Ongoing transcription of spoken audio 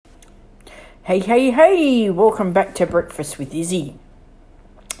Hey, welcome back to Breakfast with Izzy.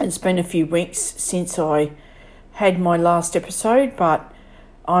 It's been a few weeks since I had my last episode, but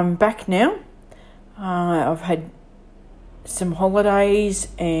I'm back now. I've had some holidays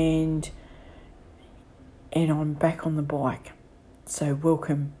and I'm back on the bike. So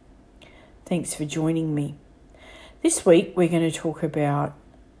welcome. Thanks for joining me. This week we're going to talk about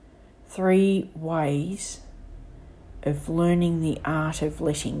 3 ways of learning the art of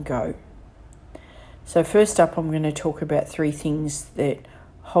letting go. So first up, I'm going to talk about 3 things that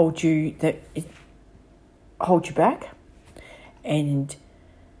hold you back, and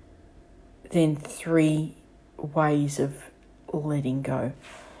then 3 ways of letting go.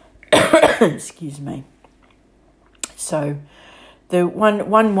 Excuse me. So the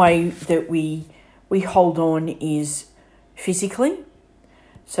one way that we hold on is physically.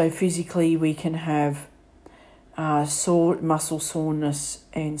 So physically we can have muscle soreness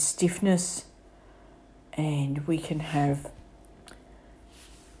and stiffness, and we can have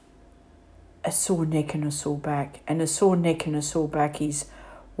a sore neck and a sore back. And a sore neck and a sore back is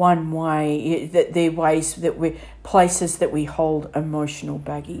one way, that they're ways that places that we hold emotional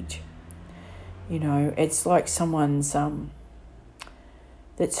baggage. You know, it's like someone's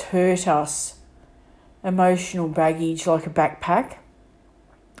that's hurt us, emotional baggage, like a backpack.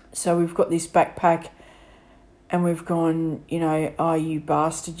 So we've got this backpack and we've gone, oh, you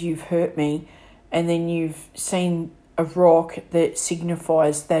bastard, you've hurt me. And then you've seen a rock that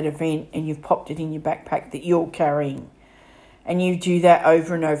signifies that event and you've popped it in your backpack that you're carrying. And you do that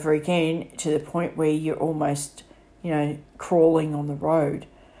over and over again to the point where you're almost, crawling on the road.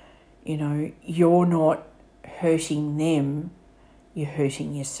 You're not hurting them, you're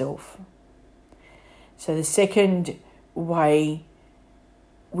hurting yourself. So the second way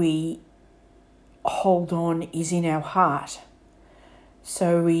we hold on is in our heart.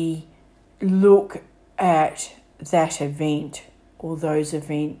 So we look at that event or those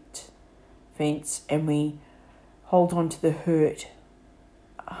events and we hold on to the hurt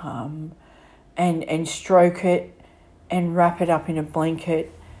and stroke it and wrap it up in a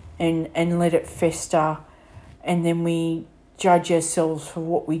blanket and let it fester, and then we judge ourselves for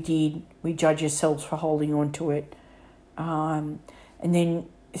what we did. We judge ourselves for holding on to it, and then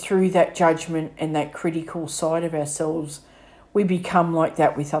through that judgment and that critical side of ourselves, we become like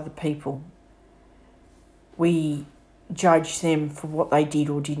that with other people. We judge them for what they did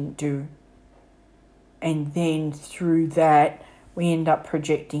or didn't do. And then through that, we end up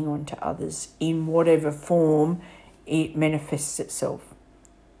projecting onto others in whatever form it manifests itself.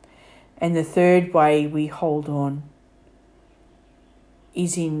 And the third way we hold on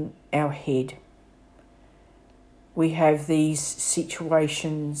is in our head. We have these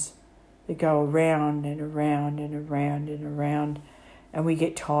situations that go around and around and around and around, and we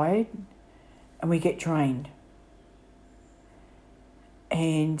get tired and we get drained.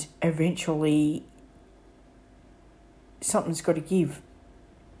 And eventually something's got to give.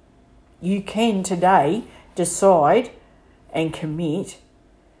 You can today decide and commit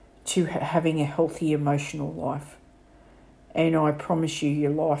to having a healthy emotional life. And I promise you, your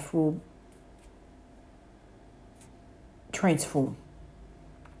life will transform.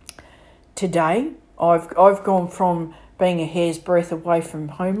 Today, I've gone from being a hair's breadth away from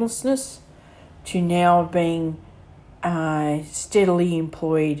homelessness to now being steadily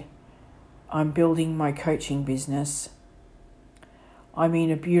employed. I'm building my coaching business. I'm in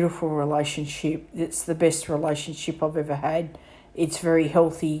a beautiful relationship. It's the best relationship I've ever had. It's very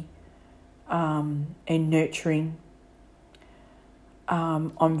healthy and nurturing.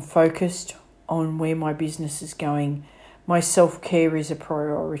 I'm focused on where my business is going. My self-care is a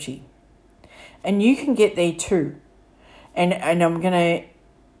priority. And you can get there too. And I'm going to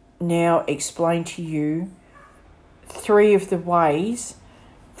now explain to you 3 of the ways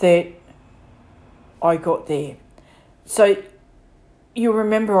that I got there. So you'll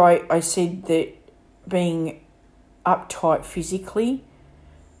remember I said that being uptight physically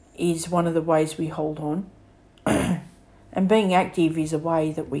is one of the ways we hold on. And being active is a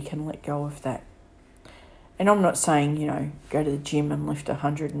way that we can let go of that. And I'm not saying, go to the gym and lift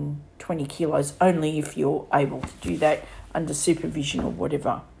 120 kilos, only if you're able to do that under supervision or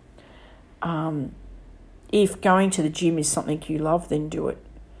whatever. If going to the gym is something you love, then do it.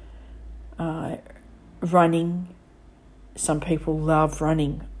 Running, some people love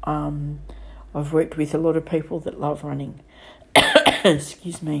running. I've worked with a lot of people that love running.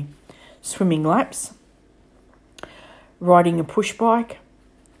 Excuse me. Swimming laps. Riding a push bike.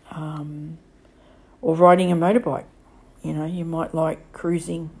 Or riding a motorbike. You might like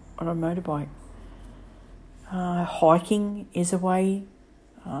cruising on a motorbike. Hiking is a way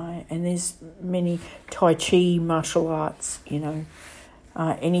And there's many Tai Chi martial arts,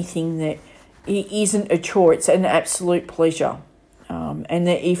 anything that isn't a chore, it's an absolute pleasure. And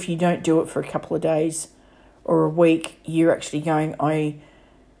that if you don't do it for a couple of days or a week, you're actually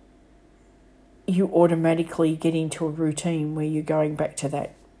you automatically get into a routine where you're going back to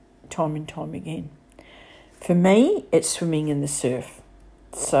that time and time again. For me, it's swimming in the surf.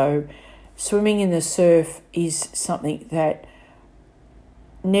 So swimming in the surf is something that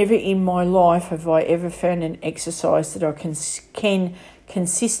never in my life have I ever found an exercise that I can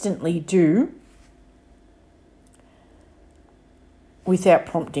consistently do without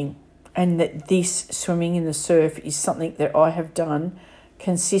prompting. And that this swimming in the surf is something that I have done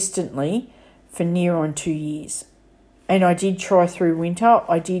consistently for near on 2 years. And I did try through winter.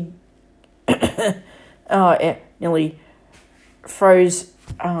 I did nearly froze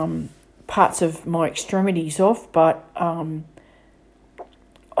parts of my extremities off, but I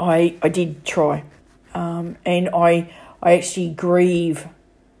did try. And I actually grieve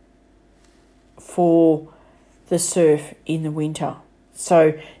for the surf in the winter.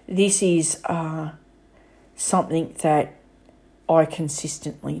 So this is something that I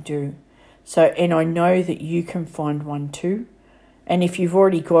consistently do. So, and I know that you can find one too. And if you've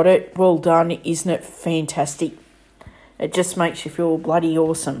already got it, well done. Isn't it fantastic? It just makes you feel bloody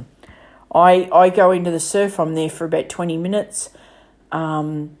awesome. I go into the surf. I'm there for about 20 minutes,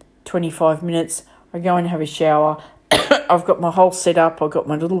 25 minutes. I go and have a shower. I've got my whole setup. I've got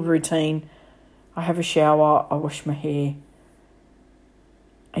my little routine. I have a shower. I wash my hair.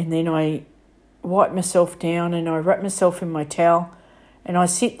 And then I wipe myself down and I wrap myself in my towel. And I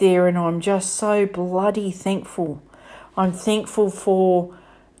sit there and I'm just so bloody thankful. I'm thankful for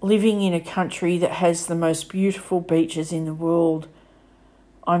living in a country that has the most beautiful beaches in the world.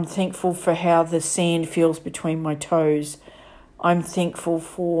 I'm thankful for how the sand feels between my toes. I'm thankful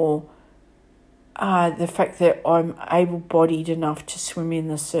for the fact that I'm able-bodied enough to swim in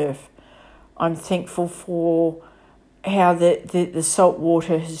the surf. I'm thankful for how the salt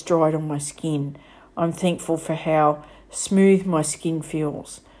water has dried on my skin. I'm thankful for how smooth my skin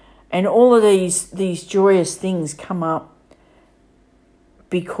feels. And all of these joyous things come up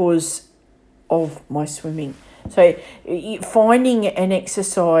because of my swimming. So finding an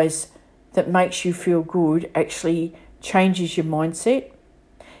exercise that makes you feel good actually changes your mindset.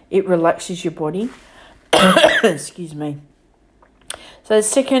 It relaxes your body. Excuse me. So the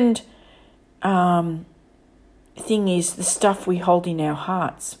second thing is the stuff we hold in our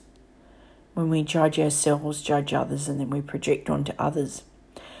hearts when we judge ourselves, judge others, and then we project onto others.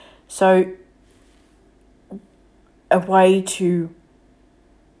 So a way to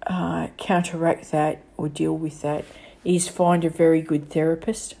counteract that or deal with that is find a very good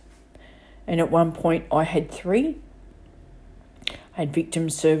therapist. And at one point I had 3. I had victim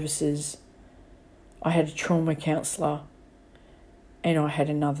services, I had a trauma counsellor, and I had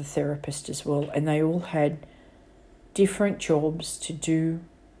another therapist as well. And they all had different jobs to do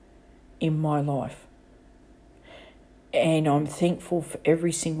in my life. And I'm thankful for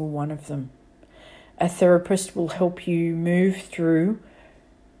every single one of them. A therapist will help you move through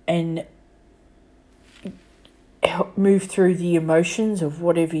and help move through the emotions of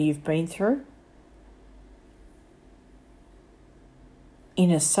whatever you've been through in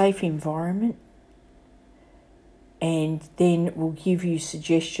a safe environment, and then will give you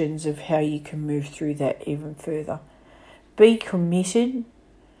suggestions of how you can move through that even further. Be committed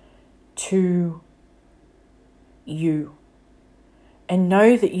to you and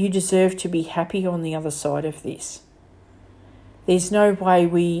know that you deserve to be happy on the other side of this. There's no way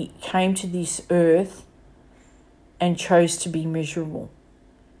we came to this earth and chose to be miserable.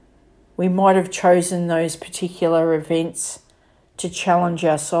 We might have chosen those particular events to challenge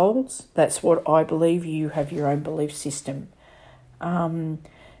our souls. That's what I believe. You have your own belief system.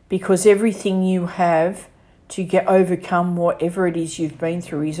 Because everything you have to overcome whatever it is you've been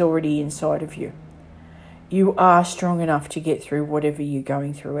through is already inside of you. You are strong enough to get through whatever you're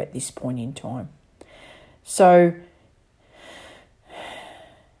going through at this point in time. So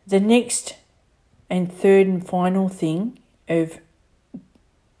the next and third and final thing of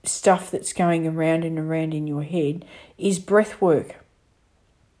stuff that's going around and around in your head is breath work.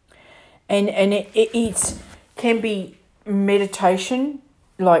 And it can be meditation,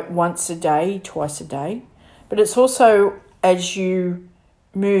 like once a day, twice a day, but it's also as you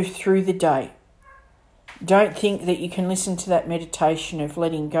move through the day. Don't think that you can listen to that meditation of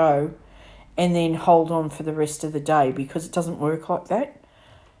letting go and then hold on for the rest of the day, because it doesn't work like that.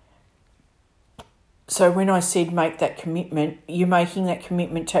 So when I said make that commitment, you're making that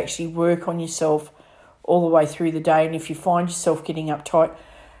commitment to actually work on yourself all the way through the day. And if you find yourself getting uptight,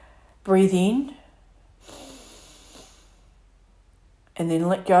 Breathe in and then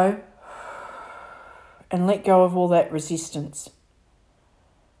let go, and let go of all that resistance.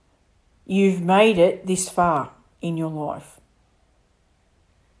 You've made it this far in your life.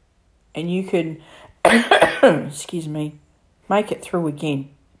 And you can, excuse me, make it through again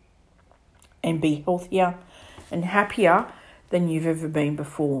and be healthier and happier than you've ever been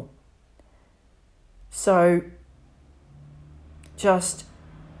before. So, just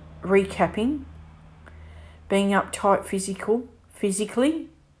recapping, being uptight physically,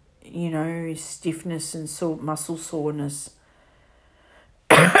 stiffness and muscle soreness,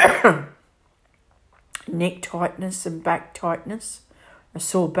 neck tightness and back tightness. A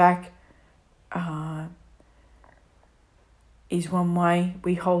sore back is one way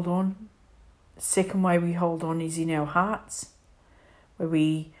we hold on. The second way we hold on is in our hearts, where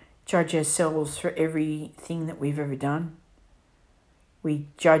we judge ourselves for everything that we've ever done. We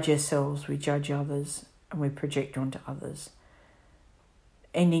judge ourselves, we judge others, and we project onto others.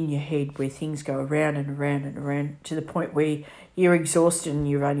 And in your head, where things go around and around and around to the point where you're exhausted and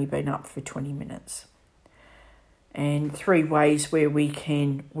you've only been up for 20 minutes. And 3 ways where we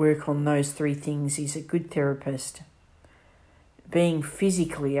can work on those 3 things is a good therapist, being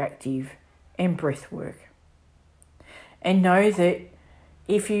physically active, and breath work. And know that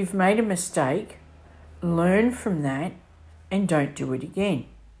if you've made a mistake, learn from that and don't do it again.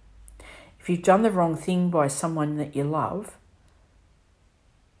 If you've done the wrong thing by someone that you love,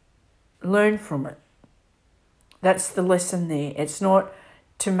 learn from it. That's the lesson there. It's not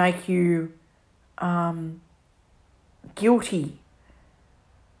to make you guilty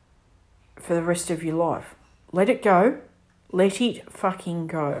for the rest of your life. Let it go. Let it fucking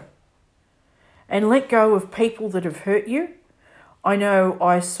go. And let go of people that have hurt you. I know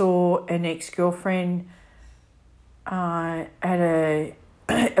I saw an ex-girlfriend at a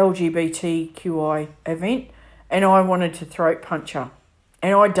LGBTQI event, and I wanted to throat punch her.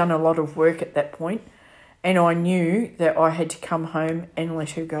 And I'd done a lot of work at that point, and I knew that I had to come home and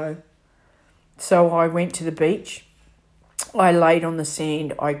let her go. So I went to the beach, I laid on the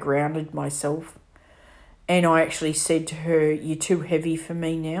sand, I grounded myself, and I actually said to her, "You're too heavy for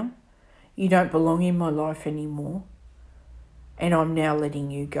me now. You don't belong in my life anymore, and I'm now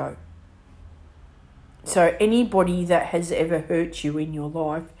letting you go." So anybody that has ever hurt you in your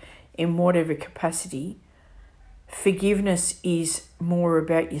life, in whatever capacity, forgiveness is more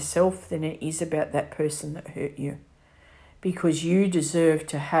about yourself than it is about that person that hurt you. Because you deserve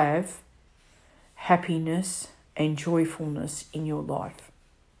to have happiness and joyfulness in your life.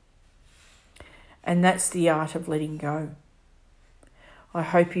 And that's the art of letting go. I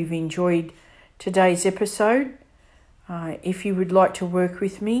hope you've enjoyed today's episode. If you would like to work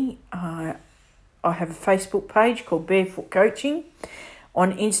with me, I have a Facebook page called Barefoot Coaching.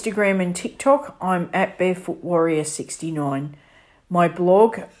 On Instagram and TikTok, I'm at Barefoot Warrior 69. My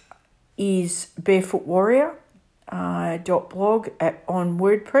blog is barefootwarrior.blog on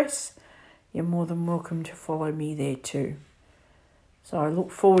WordPress. You're more than welcome to follow me there too. So I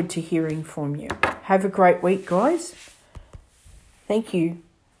look forward to hearing from you. Have a great week, guys. Thank you.